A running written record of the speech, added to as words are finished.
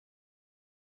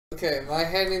Okay, am I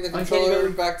handing the controller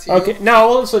back to you? Okay, now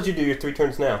let's let you do your 3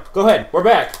 turns now. Go ahead, we're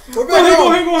back. We're back.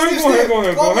 Go ahead. One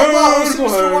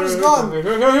is gone.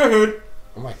 Oh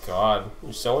my god,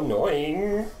 you're so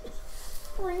annoying.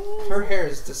 Her hair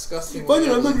is disgusting. Fine,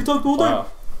 I'm not gonna talk all day. Wow.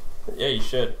 Yeah, you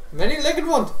should. Many-legged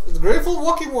one. The grateful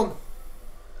walking one.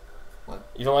 What?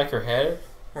 You don't like her hair?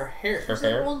 Her hair. Her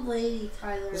hair? Old lady,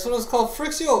 Tyler. This one is called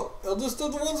Frixio. Eldest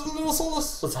of the ones with little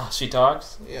soulless. That's how she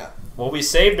talks? Yeah. Well, we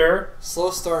saved her.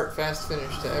 Slow start, fast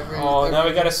finish to every... Now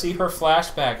we gotta see her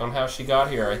flashback on how she got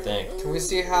here, I think. Can we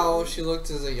see how she looked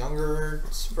as a younger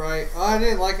sprite? Oh, I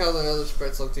didn't like how the other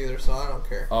sprites looked either, so I don't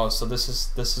care. Oh, so this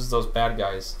is those bad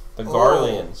guys. The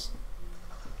Garleans.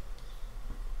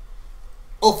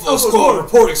 Alpha Squad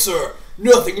reporting, sir.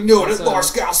 Nothing known at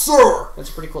Moscow, sir. That's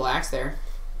a pretty cool axe there.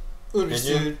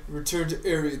 Understood. Return to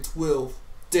Area 12.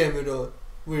 Damn it all.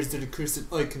 Where's the accursed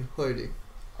icon hiding?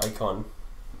 Icon.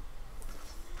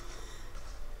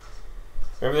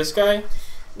 Remember this guy?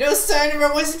 No sign of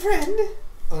our wasted friend.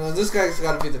 Oh no, this guy's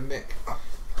gotta be the Mick.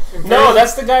 No,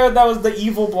 that's the guy that was the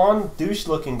evil blonde douche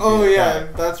looking dude. Oh yeah,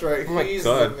 that's right. Oh He's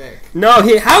God. the Mick. No,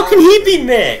 how can he be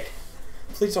Mick?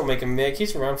 Please don't make him Mick.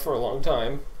 He's around for a long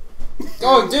time.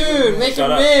 Oh dude, make him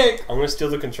Mick! I'm gonna steal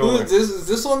the controller. Is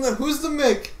this one who's the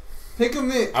Mick? Pick a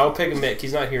Mick. I'll pick a Mick.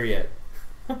 He's not here yet.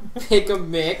 Pick a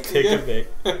Mick. Pick a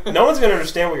Mick. No one's gonna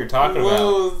understand what you're talking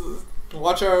about.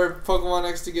 Watch our Pokemon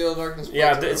X to Gale Darkness.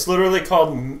 Yeah, it's literally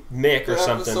called Mick or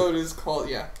something. The episode is called,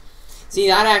 yeah. See,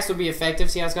 that axe would be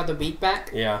effective. See how it's got the beak back?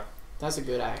 Yeah. That's a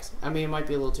good axe. I mean, it might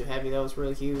be a little too heavy. That was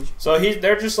really huge. So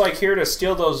they're just like here to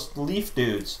steal those leaf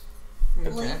dudes. Okay.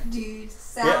 Leaf dudes.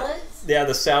 Salads? Yeah,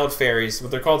 the salad fairies,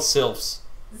 but they're called sylphs.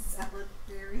 Salad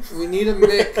fairies. We need a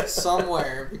Mick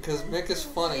somewhere because Mick is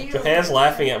funny. Johanna's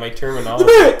laughing at my terminology.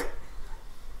 Mick!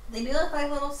 They do look like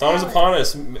little Dawn is salads. upon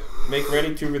us. Make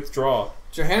ready to withdraw.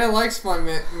 Johanna likes my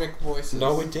Mick voices.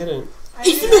 No, we didn't.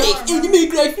 It's Mick! It's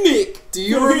Mick like Mick! Do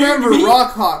you remember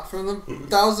Rock Hawk from the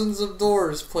Thousands of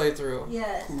Doors playthrough?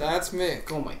 Yes. That's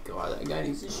Mick. Oh my god, that guy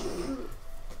needs to shut up.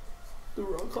 The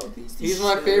Rock Hawk needs to He's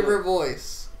my favorite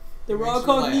voice. The Rock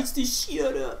Hawk needs to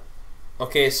shut up.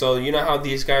 Okay, so you know how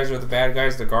these guys are the bad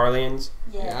guys, the Garleans?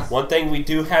 Yes. Yeah. One thing we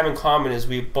do have in common is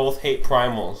we both hate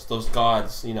primals, those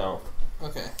gods, you know.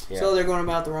 Okay. Yeah. So they're going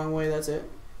about the wrong way, that's it?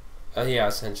 Yeah,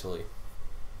 essentially.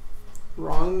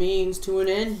 Wrong means to an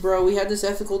end, bro. We had this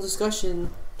ethical discussion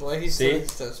The way he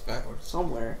steps backwards.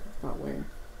 somewhere. Not where.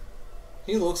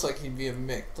 He looks like he'd be a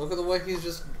Mick. Look at the way he's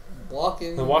just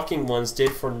walking. The walking ones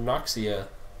did for Noxia.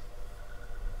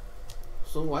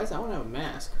 So why does that one have a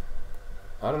mask?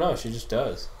 I don't know, she just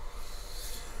does.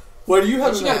 Why do you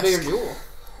have She got a bigger jewel.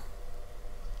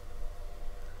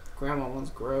 Grandma one's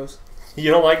gross.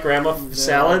 You don't like grandma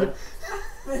salad?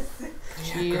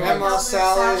 Grandma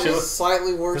salad She is looks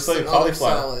slightly worse like than a other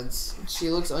cauliflower. salads. She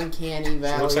looks uncanny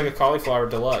valley. She looks like a cauliflower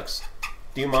deluxe.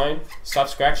 Do you mind? Stop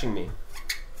scratching me.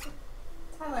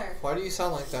 Tyler. Why do you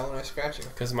sound like that when I scratch you?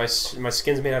 Because my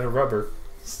skin's made out of rubber.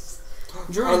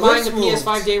 Drew Our is buying lips the moved.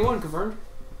 PS5 day one, confirmed.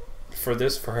 For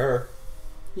her.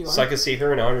 You So I are? can see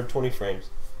her in 120 frames.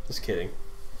 Just kidding.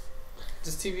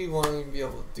 This TV won't even be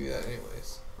able to do that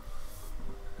anyways.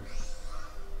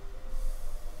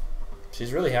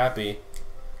 She's really happy.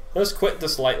 Let's quit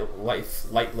this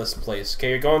lightless place. Okay,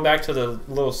 you're going back to the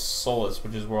little Solus,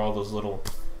 which is where all those little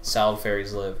salad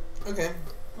fairies live. Okay.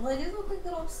 Well, they do look like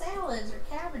little salads or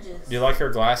cabbages. Do you like her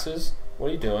glasses? What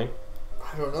are you doing?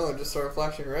 I don't know, it just started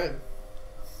flashing red.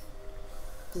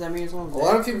 Does that mean it's one of A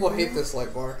lot of people hate this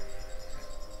light bar.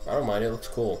 I don't mind, it looks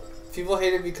cool. People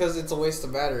hate it because it's a waste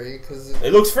of battery,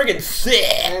 It looks freaking sick!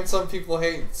 and some people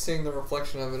hate seeing the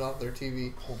reflection of it off their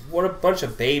TV. What a bunch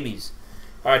of babies.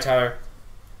 Alright, Tyler.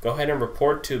 Go ahead and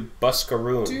report to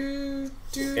Buscaroon.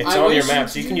 It's on your map,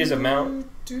 so you can use a mount.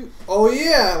 Oh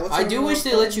yeah! I do wish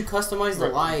they let you customize the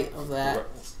light of that.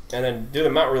 And then do the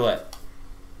mount roulette.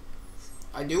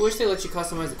 I do wish they let you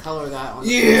customize the color of that on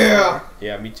Yeah!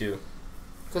 Yeah, me too.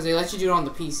 Because they let you do it on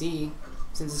the PC.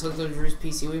 Since it's hooked up to Drew's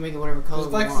PC, we make it whatever color Whose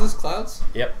we bike is want. this, Clouds?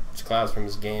 Yep, it's clouds from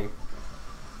this game.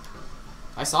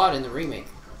 I saw it in the remake.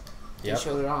 Yep. They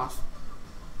showed it off.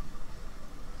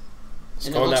 Let's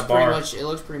And go it in looks that bar. it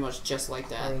looks pretty much just like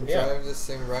that. And Yeah. drive this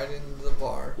thing right into the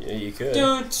bar. Yeah, you could.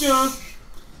 Dun, dun.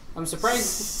 I'm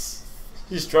surprised.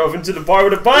 You just drove into the bar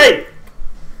with a bike!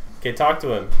 Okay, talk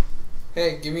to him.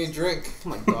 Hey, give me a drink. Oh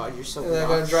my god, you're so And then I'm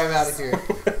gonna drive out of here.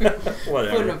 Putting a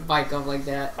Whatever. bike up like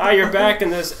that. Ah, you're back in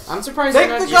this. I'm surprised Thank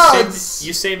they're the not. gods!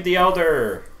 You saved the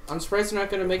elder. I'm surprised they're not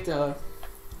gonna make the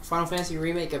Final Fantasy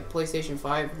remake a PlayStation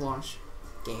 5 launch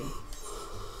game.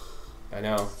 I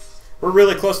know. We're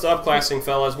really close to upclassing,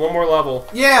 fellas. One more level.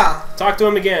 Yeah! Talk to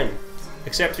him again.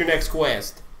 Accept your next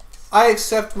quest. I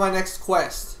accept my next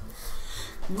quest.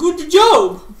 Good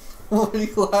job. What are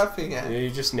you laughing at? Yeah,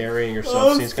 you're just narrating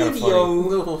yourself. Seems kind of funny.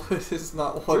 No, it's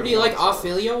not what. Who do you like,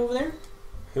 Ophelio over there?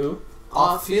 Who?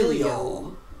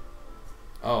 Ophelio.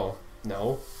 Oh,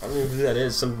 no. I don't know who that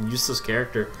is. Some useless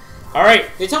character. Alright.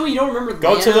 You're telling me you don't remember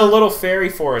Go Lana? to the little fairy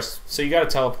forest. So you gotta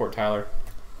teleport, Tyler.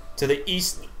 To the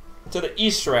east. To the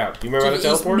east route. Do you remember how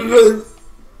to teleport?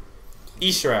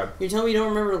 East route. You're telling me you don't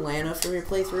remember Lana from your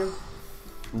playthrough?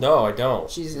 No, I don't.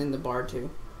 She's in the bar too.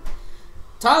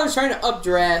 Tyler's trying to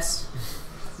updress.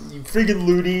 You freaking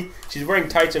loony. She's wearing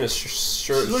tights and a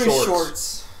shirt. She's wearing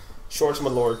shorts. Shorts, my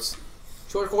lords.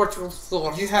 Short.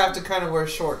 You have to kind of wear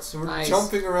shorts. We're Nice.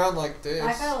 jumping around like this.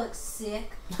 I gotta look sick.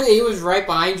 He was right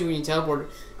behind you when you teleported.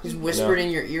 He just whispered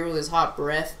in your ear with his hot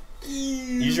breath.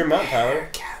 Use your mount, Tyler.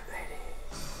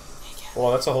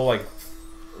 Well, that's a whole like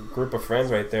group of friends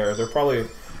right there. They're probably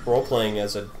role playing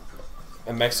as a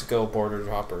Mexico border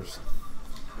hoppers.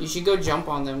 You should go jump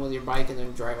on them with your bike and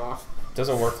then drive off. It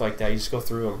doesn't work like that. You just go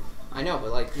through them. I know,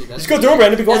 but like, dude, that's Just go through them,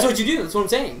 Brandon. That's what you do. That's what I'm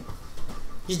saying.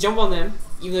 You jump on them,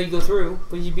 even though you go through,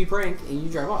 but you be pranked and you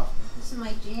drive off. This is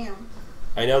my jam.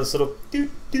 I know this little doot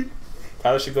doot.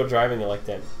 Tyler should go driving it like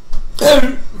that.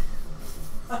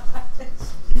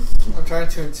 I'm trying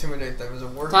to intimidate them. Is it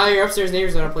working? Tyler, your upstairs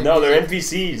neighbor's about to play No, music. they're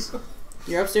NPCs.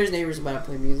 Your upstairs neighbor's about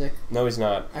to play music. No, he's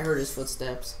not. I heard his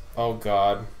footsteps. Oh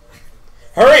God.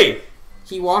 Hurry!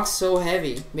 He walks so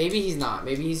heavy. Maybe he's not.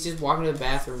 Maybe he's just walking to the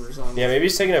bathroom or something. Yeah, maybe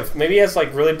he's taking a. Maybe he has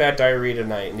like really bad diarrhea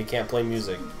tonight and he can't play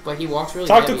music. But he walks really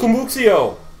Talk heavy. to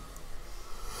Kumuxio.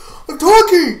 I'm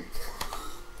talking.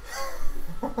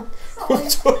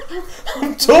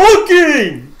 I'm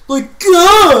talking. Like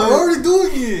God! I'm already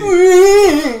doing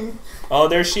it. Oh,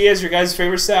 there she is, your guys'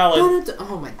 favorite salad.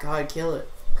 Oh my God, kill it.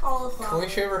 Cauliflower. Can we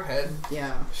shave her head?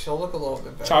 Yeah. She'll look a little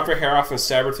bit better. Chop her hair off and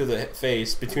stab her through the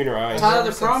face between her eyes. Tyler,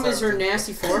 the problem is her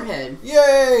nasty forehead.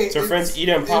 Yay! It's her friends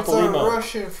Ida and Papa It's our Lima.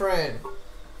 Russian friend.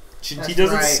 He That's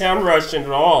doesn't right. sound Russian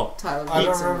at all. Tyler, I don't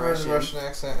hates him remember his Russian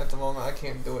accent at the moment. I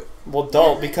can't do it. Well,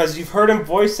 don't, because you've heard him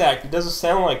voice act. He doesn't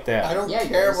sound like I that. don't Yeah, he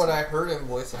care does. what I heard him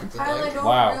voice acted Tyler, like. don't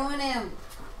Wow. ruin him.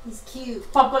 He's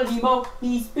cute. Papa Limo,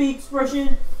 he speaks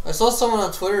Russian. I saw someone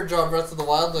on Twitter draw Breath of the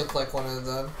Wild look like one of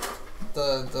them.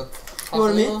 The You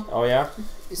want me? Oh, yeah? No,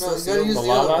 you gotta use The the other one.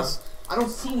 llamas? I don't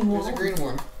see any more. Here's a green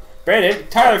one. Brandon,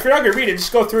 Tyler, if you're not gonna read it,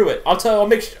 just go through it. I'll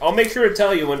make sure to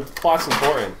tell you when the plot's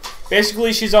important.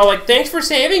 Basically, she's all like, "Thanks for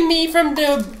saving me from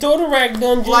the Dodorak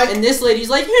dungeon." And this lady's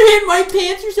like, my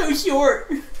pants are so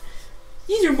short.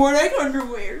 These are more like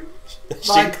underwear.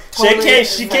 Like, totally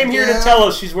she came here to yeah. tell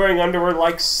us she's wearing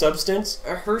underwear-like substance.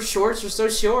 Her shorts are so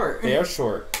short. They are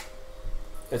short.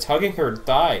 It's hugging her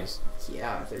thighs.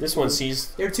 Yeah. This one sees.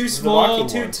 They're too the small, walking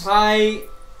too ones. tight.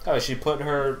 Oh, she put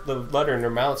the letter in her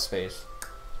mouth space.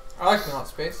 I like the hot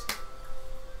space.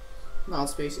 Mount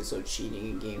space is so cheating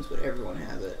in games, but everyone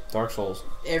has it. Dark Souls.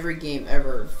 Every game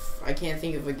ever. I can't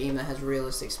think of a game that has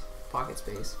realistic pocket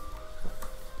space.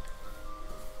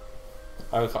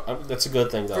 That's a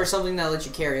good thing, though. For something that lets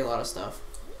you carry a lot of stuff.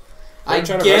 Are you I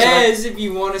trying to guess if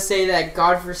you want to say that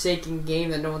godforsaken game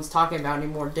that no one's talking about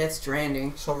anymore, Death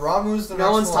Stranding. So Ramu's the No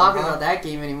next one's one, talking huh? about that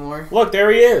game anymore. Look,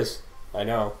 there he is. I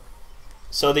know.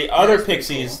 So the other is pretty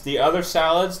pixies, cool. the other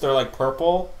salads, they're like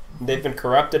purple. They've been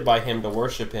corrupted by him to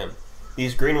worship him.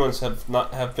 These green ones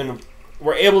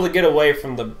were able to get away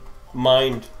from the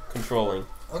mind controlling.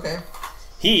 Okay.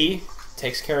 He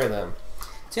takes care of them.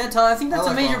 So yeah, Tyler, I think that's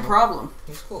I a like major Ramu. problem.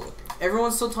 He's cool looking.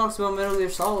 Everyone still talks about Metal Gear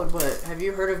Solid, but have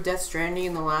you heard of Death Stranding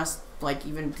in the last, like,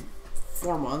 even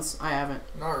 4 months? I haven't.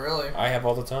 Not really. I have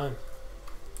all the time.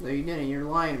 No, you didn't. You're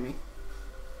lying to me.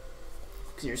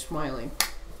 Because you're smiling.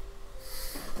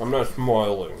 I'm not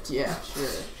smiling. Yeah, sure.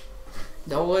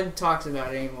 No one talks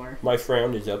about it anymore. My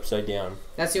frown is upside down.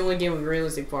 That's the only game with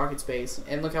realistic pocket space,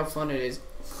 and look how fun it is.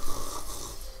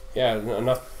 Yeah,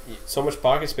 enough. So much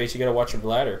pocket space, you gotta watch your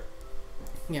bladder.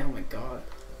 Yeah, oh my god.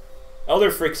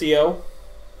 Elder Frixio.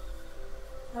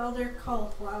 Elder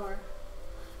cauliflower.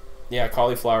 Yeah,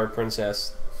 cauliflower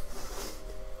princess.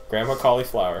 Grandma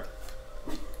cauliflower.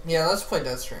 Yeah, let's play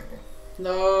Death Stranding.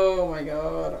 No, oh my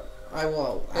god. I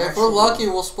will. If we're lucky,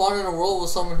 we'll spawn in a world with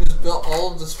someone who's built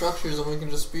all of the structures and we can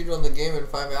just speedrun the game in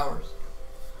 5 hours.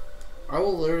 I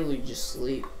will literally just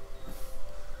sleep.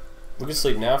 We can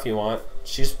sleep now if you want.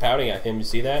 She's pouting at him, you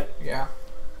see that? Yeah.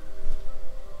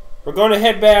 We're going to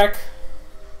head back.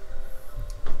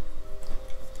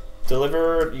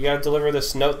 You gotta deliver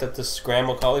this note that this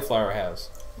Grandma Cauliflower has.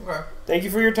 Okay. Thank you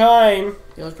for your time. You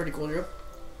know what's pretty cool, Drew?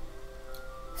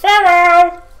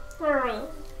 Farewell! You know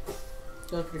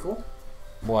what's pretty cool?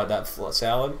 What, that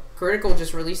salad? Critical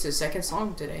just released his second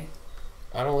song today.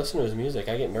 I don't listen to his music.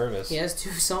 I get nervous. He has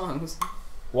 2 songs,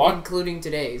 What? including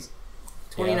today's.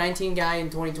 2019 guy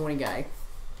and 2020 guy.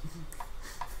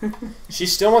 She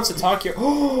still wants to talk here.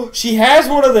 Oh, she has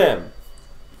one of them.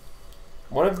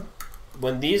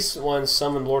 When these ones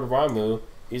summoned Lord Ramu,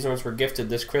 these ones were gifted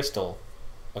this crystal.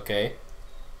 Okay,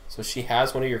 so she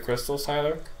has one of your crystals,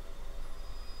 Tyler.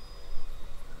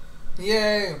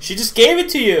 Yay! She just gave it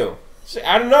to you.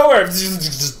 Out of nowhere.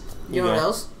 You know what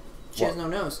else? She has no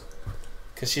nose.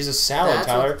 Because she's a salad,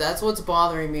 Tyler. That's what's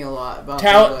bothering me a lot about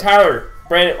Tyler,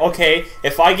 Brandon, okay,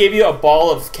 if I gave you a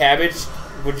ball of cabbage,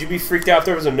 would you be freaked out if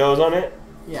there was a nose on it?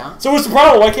 Yeah. So what's the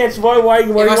problem? Why can't you, why if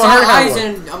you I want saw her to have eyes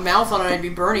one? and a mouth on it, I'd be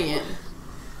burning it.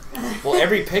 Well,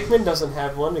 every Pikmin doesn't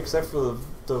have one except for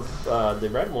the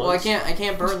red ones. Well, I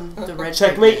can't burn the red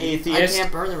Checkmate, Pikmin. atheist. I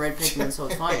can't burn the red Pikmin, so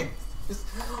it's fine.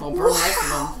 I'll burn the rest of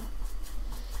them.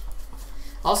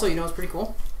 Also, you know what's pretty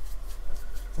cool?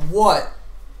 What?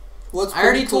 What's I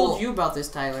already cool? told you about this,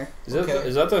 Tyler. Is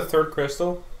that the third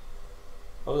crystal?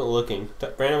 I wasn't looking.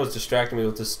 Brandon was distracting me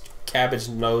with this cabbage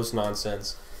nose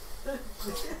nonsense.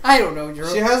 I don't know, Drew.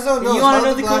 She has no nose. You want to How know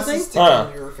the the cool glasses thing? stick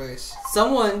on your face?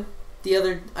 Someone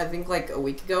I think like a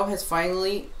week ago, has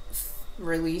finally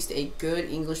released a good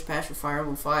English patch for Fire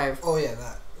Emblem 5. Oh yeah,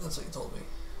 that's what you told me.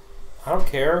 I don't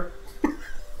care.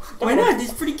 Why not?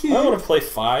 It's pretty cute. I don't want to play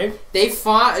 5. They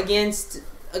fought against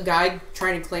a guy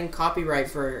trying to claim copyright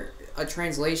for a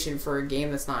translation for a game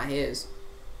that's not his.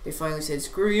 They finally said,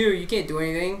 "Screw you! You can't do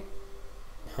anything."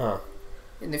 Huh.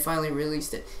 And they finally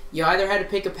released it. You either had to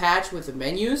pick a patch with the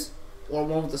menus or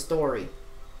one with the story.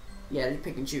 Yeah, you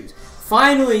pick and choose.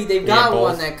 Finally, they've got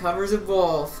one that covers it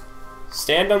both.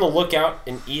 Stand on the lookout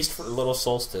in east for Little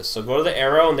Solstice. So go to the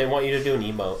arrow and they want you to do an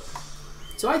emote.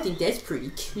 So I think that's pretty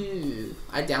cool.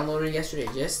 I downloaded it yesterday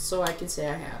just so I can say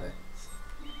I have it.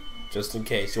 Just in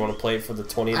case. You want to play it for the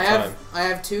 20th time. I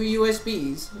have 2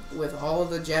 USBs with all of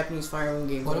the Japanese Fire Emblem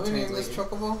games. What do we name this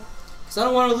chocobo? Because I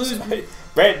don't want to lose.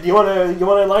 Brett, you want to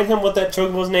enlighten him what that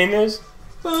chocobo's name is?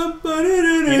 You don't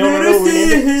know what we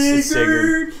named it? It's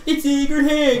Sigurd. It's Sigurd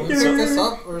Can we Hector. set this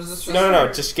up, or is this just... No.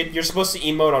 Just you're supposed to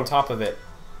emote on top of it.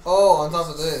 Oh, on top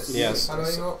of this. Yes. How do I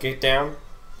emote? Get down.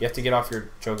 You have to get off your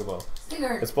chocobo.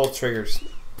 Sigurd. It's both triggers.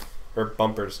 Or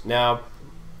bumpers. Now,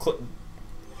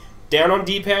 down on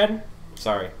D-pad.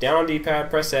 Sorry. Down on D-pad,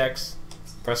 press X.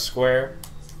 Press square.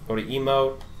 Go to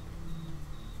emote.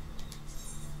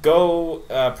 Go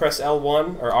press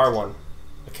L1 or R1.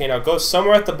 Okay, now go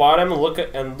somewhere at the bottom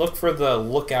and look for the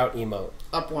lookout emote.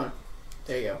 Up 1.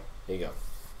 There you go. There you go.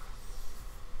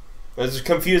 It's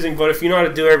confusing, but if you know how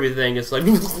to do everything, it's like...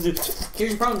 Here's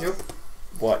your problem, Joe.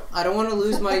 What? I don't want to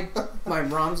lose my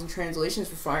ROMs and translations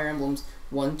for Fire Emblems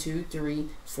 1, 2, 3,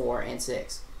 4, and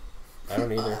 6. I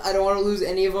don't either. I don't want to lose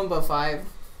any of them but 5.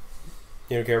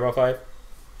 You don't care about 5?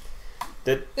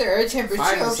 There are temperature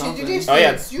Five or options something. to distance. Oh,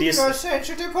 yeah, You these- cannot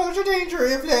censor to pose a danger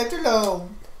if left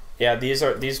alone. Yeah,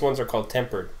 these ones are called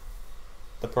tempered.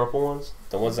 The purple ones,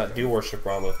 the ones that do worship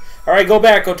Ramu. All right, go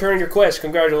back. Go turn in your quest.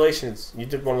 Congratulations, you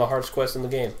did one of the hardest quests in the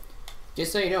game.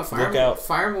 Just so you know, Look out.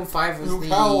 Fire Emblem 5 was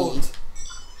Look out.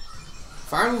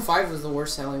 Fire Emblem 5 was the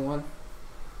worst selling one.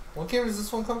 What game does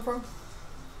this one come from?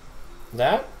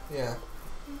 That Yeah.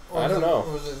 I don't know.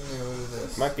 Or was it new? Or was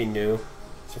this? might be new.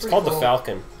 It's pretty called the cool.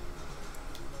 Falcon.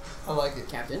 I like it.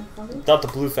 Captain? Not the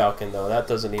Blue Falcon though. That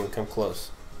doesn't even come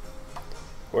close.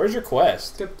 Where's your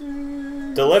quest?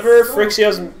 Deliver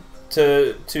Frixios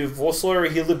to Volsler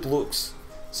Hiliblux.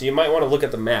 So you might want to look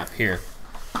at the map here.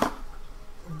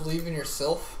 Believe in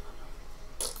yourself.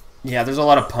 Yeah, there's a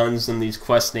lot of puns in these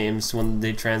quest names when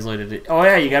they translated it. Oh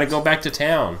yeah, you gotta go back to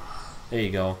town. There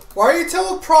you go. Why are you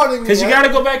teleprodding me? Because you gotta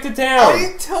go back to I town.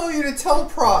 didn't tell you to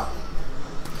teleprod.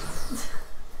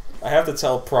 I have to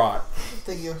tell Prot.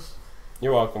 Thank you.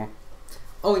 You're welcome.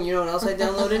 Oh, and you know what else I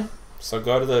downloaded? So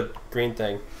go to the green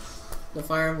thing. The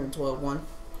Fire Emblem 12 one.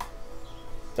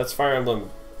 That's Fire Emblem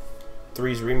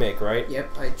 3's remake, right?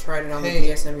 Yep, I tried it on Hey. the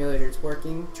DS emulator. It's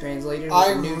working. Translated with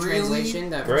a new translation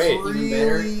that Great. was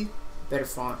even better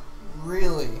font.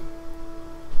 Really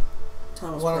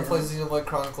Tunnels want to play played on. Xenoblade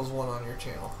Chronicles 1 on your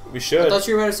channel. We I should. thought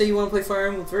you were about to say you want to play Fire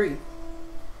Emblem 3.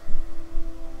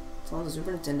 It's on the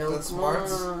Super Nintendo. That's Come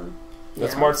Mart's? on.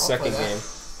 That's Yeah. Mart's I'll play second that. game.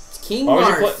 It's King Why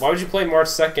Marth. would you play March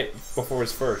 2nd before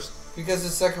his first? Because the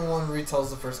second one retells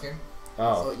the first game.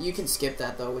 Oh. Oh, you can skip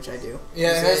that though, which I do.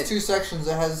 Yeah, it Is has 2 sections.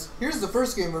 It has here's the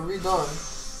first game but redone,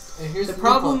 and here's The the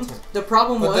problem. new content. The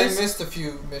problem But was they missed a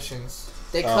few missions.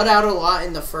 they cut out a lot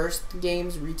in the first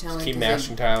game's retelling. Keep 'cause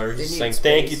mashing Tyler. they He's need saying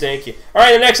space. thank you.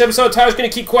 Alright, the next episode, Tyler's gonna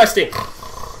keep questing.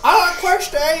 I like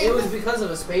questing! It was because of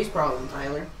a space problem,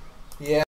 Tyler. Yeah.